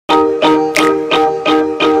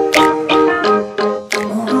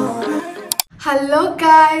Hello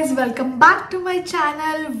guys, welcome back to my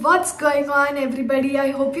channel. What's going on everybody?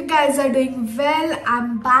 I hope you guys are doing well.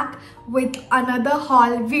 I'm back with another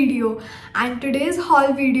haul video, and today's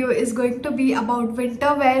haul video is going to be about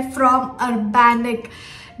winter wear from Urbanic.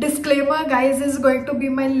 Disclaimer guys, this is going to be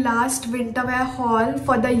my last winter wear haul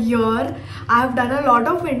for the year. I have done a lot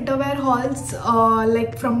of winter wear hauls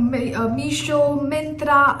like from Meesho,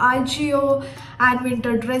 Myntra, Ajio and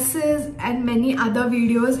winter dresses and many other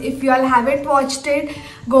videos. If you all haven't watched it,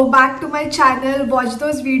 go back to my channel, watch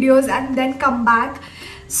those videos and then come back.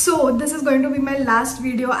 So this is going to be my last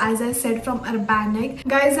video, as I said, from Urbanic.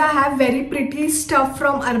 Guys, I have very pretty stuff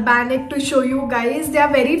from Urbanic to show you guys. There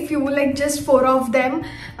are very few, like just 4 of them.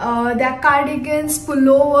 They are cardigans,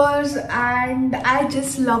 pullovers, and I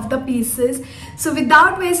just love the pieces. So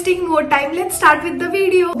without wasting more time, let's start with the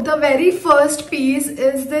video. The very first piece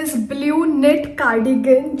is this blue knit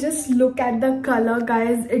cardigan. Just look at the color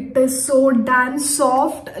guys. It is so damn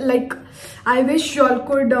soft. Like, I wish you all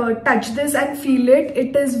could touch this and feel it.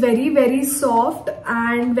 It is very soft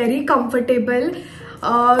and very comfortable.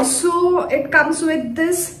 So it comes with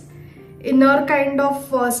this inner kind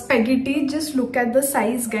of spaghetti. Just look at the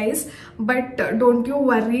size guys, but don't you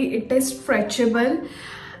worry, it is stretchable.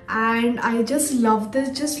 And I just love this.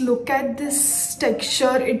 Just look at this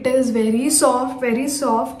texture. It is very soft,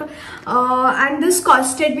 and this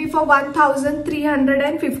costed me for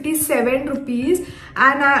 1357 rupees,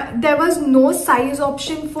 and there was no size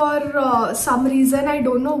option for some reason. I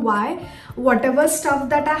don't know why. Whatever stuff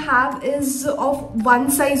that I have is of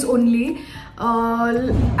one size only.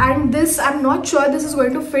 And this, I'm not sure this is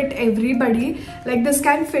going to fit everybody. Like, this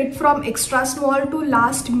can fit from extra small to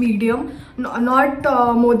last medium, not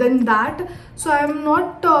more than that. So I'm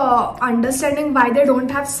not understanding why they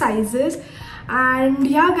don't have sizes. And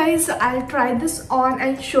yeah guys, I'll try this on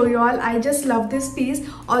and show you all. I just love this piece.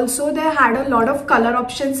 Also, they had a lot of color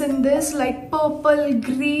options in this, like purple,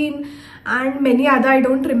 green and many other. I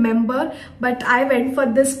don't remember, but I went for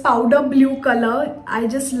this powder blue color. I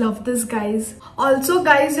just love this guys. Also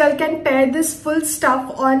guys, y'all can pair this full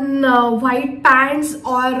stuff on white pants,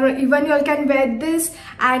 or even y'all can wear this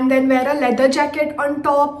and then wear a leather jacket on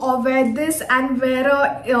top, or wear this and wear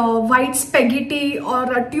a white spaghetti or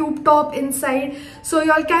a tube top inside. So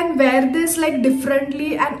y'all can wear this like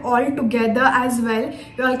differently and all together as well.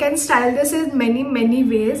 Y'all can style this in many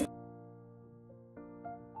ways.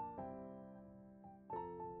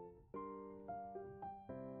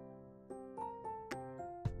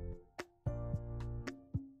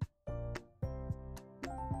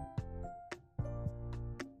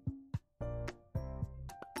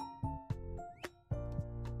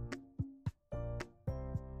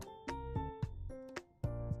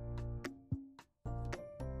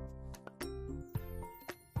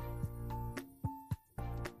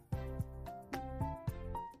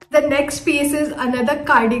 The next piece is another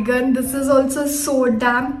cardigan. This is also so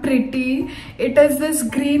damn pretty. It is this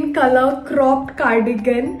green color cropped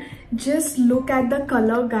cardigan. Just look at the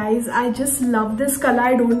color guys. I just love this color.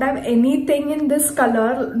 I don't have anything in this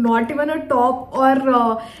color, not even a top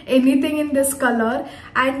or anything in this color.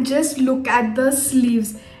 And just look at the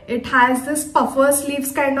sleeves. It has this puffer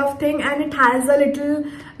sleeves kind of thing, and it has a little,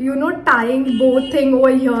 you know, tying bow thing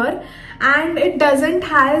over here. And it doesn't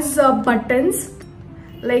has buttons.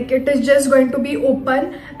 Like, it is just going to be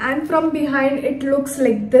open, and from behind it looks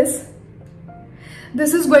like this.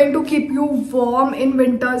 This is going to keep you warm in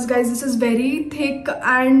winters guys. This is very thick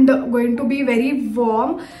and going to be very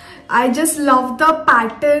warm. I just love the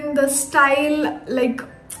pattern, the style. Like,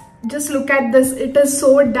 just look at this. It is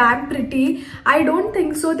so damn pretty. I don't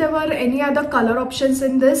think so there were any other color options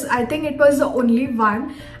in this. I think it was the only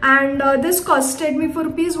one, and this costed me for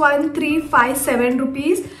rupees 1357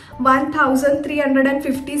 rupees.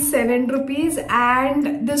 1357 rupees.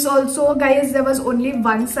 And this also guys, there was only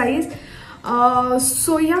one size.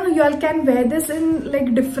 So yeah, you all can wear this in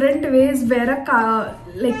like different ways. Wear a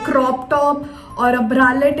like crop top or a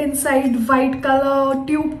bralette inside, white color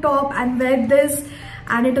tube top, and wear this,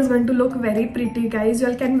 and it is going to look very pretty guys. You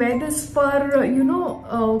all can wear this for you know,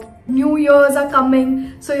 New Year's are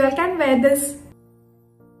coming, so you all can wear this.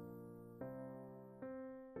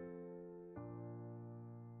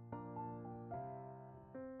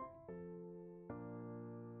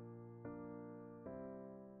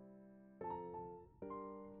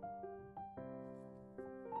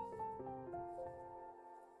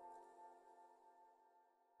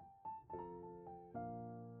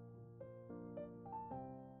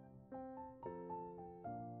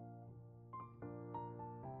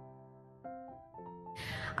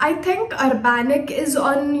 I think Urbanic is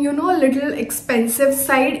on, you know, a little expensive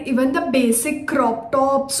side. Even the basic crop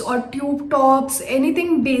tops or tube tops,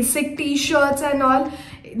 anything basic t-shirts and all,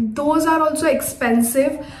 those are also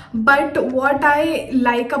expensive. But what I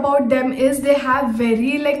like about them is they have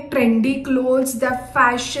very like trendy clothes. Their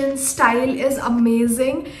fashion style is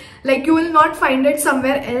amazing. Like you will not find it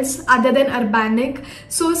somewhere else other than Urbanic.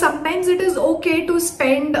 So sometimes it is okay to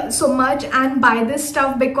spend so much and buy this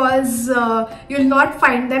stuff because you'll not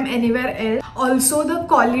find them anywhere else. Also the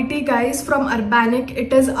quality, guys, from Urbanic,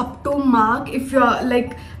 it is up to mark. If you're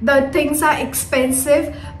like, the things are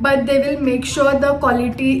expensive, but they will make sure the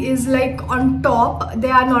quality is like on top.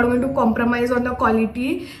 They are not going to compromise on the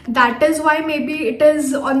quality. That is why maybe it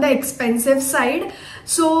is on the expensive side.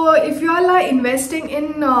 So if you all are investing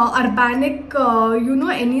in Urbanic, you know,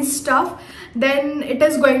 any stuff, then it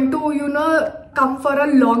is going to, you know, come for a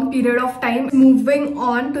long period of time. Moving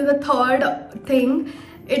on to the third thing,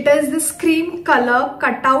 it is this cream color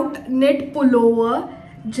cutout knit pullover.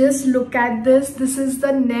 Just look at this. This is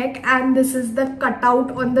the neck and this is the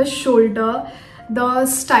cutout on the shoulder. The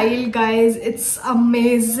style, guys, it's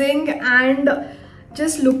amazing. And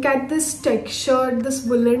just look at this texture, this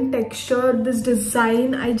woolen texture, this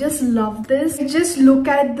design. I just love this. Just look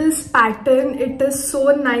at this pattern. It is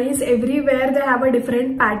so nice. Everywhere they have a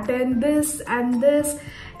different pattern. This and this.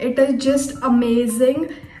 It is just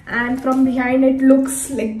amazing. And from behind it looks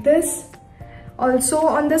like this. Also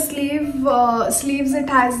on the sleeves it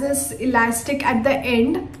has this elastic at the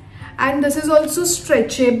end. And this is also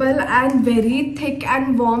stretchable and very thick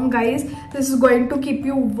and warm, guys. This is going to keep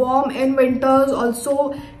you warm in winters.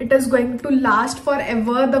 Also, it is going to last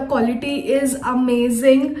forever. The quality is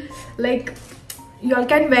amazing. Like, y'all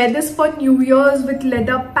can wear this for New Year's with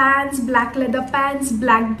leather pants, black leather pants,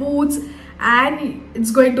 black boots, and it's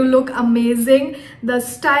going to look amazing. The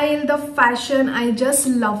style, the fashion, I just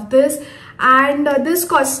love this. And this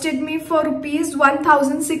costed me for rupees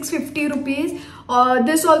 1650 rupees.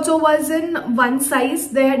 This also was in one size.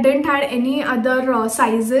 They didn't have any other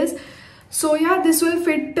sizes. So yeah, this will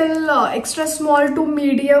fit till extra small to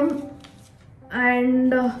medium.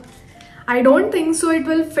 And I don't think so it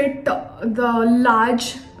will fit the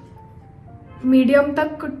large. Medium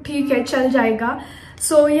tak theek hai, chal jayega.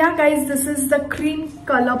 So yeah, guys, this is the cream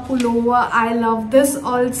color pullover. I love this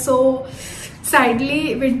also.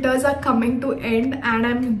 Sadly, winters are coming to end and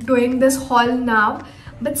I'm doing this haul now.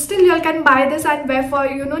 But still, you all can buy this and wear for,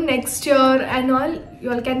 you know, next year and all.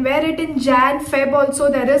 You all can wear it in Jan, Feb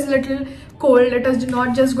also. There is little cold. It is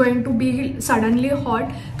not just going to be suddenly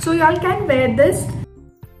hot. So you all can wear this.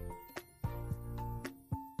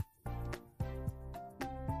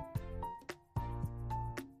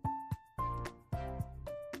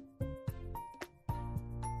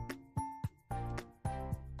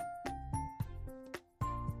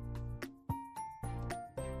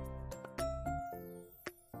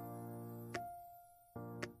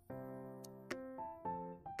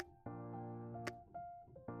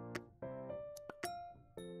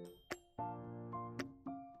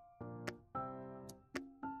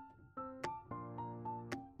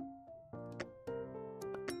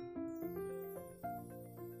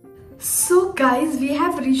 So guys, we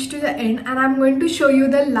have reached to the end and I'm going to show you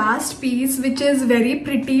the last piece, which is very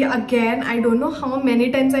pretty. Again, I don't know how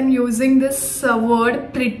many times I'm using this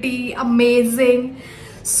word pretty, amazing.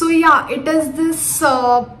 So yeah, it is this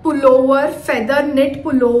pullover, feather knit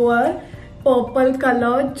pullover, purple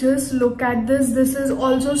color. Just look at this. This is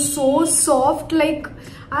also so soft. Like,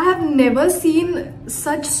 I have never seen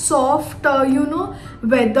such soft, you know,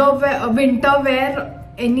 winter wear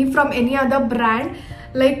from any other brand.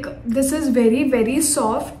 Like, this is very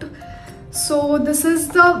soft. So this is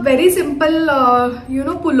the very simple you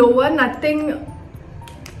know, pullover, nothing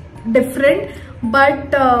different,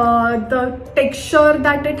 but the texture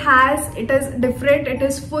that it has, it is different. It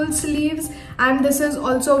is full sleeves and this is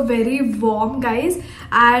also very warm, guys.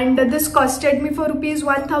 And this costed me for rupees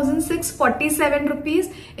 1647 rupees.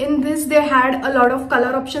 In this they had a lot of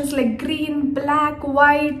color options like green, black,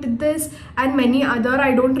 white, this and many other.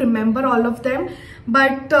 I don't remember all of them,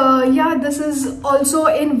 but yeah, this is also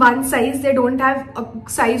in one size. They don't have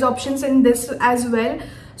size options in this as well.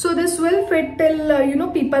 So this will fit till you know,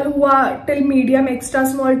 people who are till medium, extra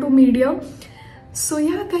small to medium. So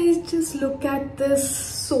yeah, guys, just look at this.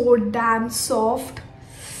 So damn soft.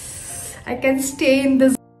 I can stay in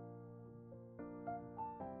this.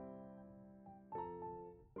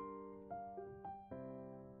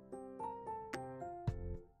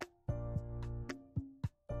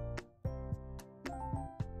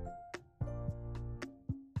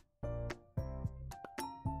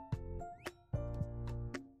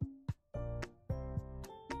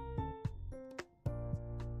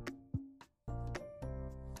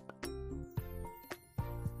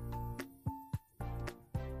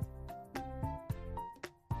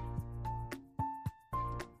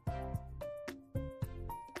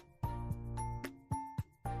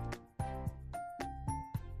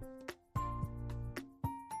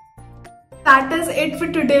 that is it for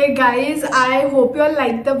today, guys. I hope you all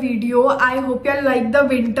like the video. I hope you all like the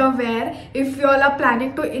winter wear. If you all are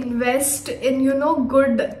planning to invest in, you know,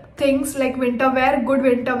 good things like winter wear, good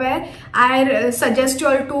winter wear, I suggest you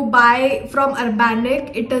all to buy from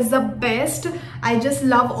Urbanic. It is the best. I just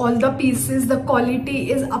love all the pieces. The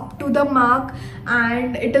quality is up to the mark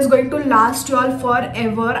and it is going to last you all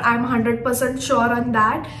forever. I'm 100% sure on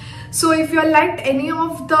that. So if you all liked any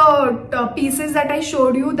of the pieces that I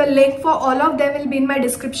showed you, the link for all of them will be in my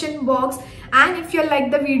description box. And if you all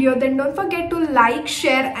liked the video, then don't forget to like,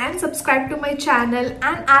 share and subscribe to my channel.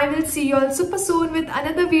 And I will see you all super soon with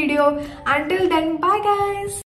another video. Until then, bye guys.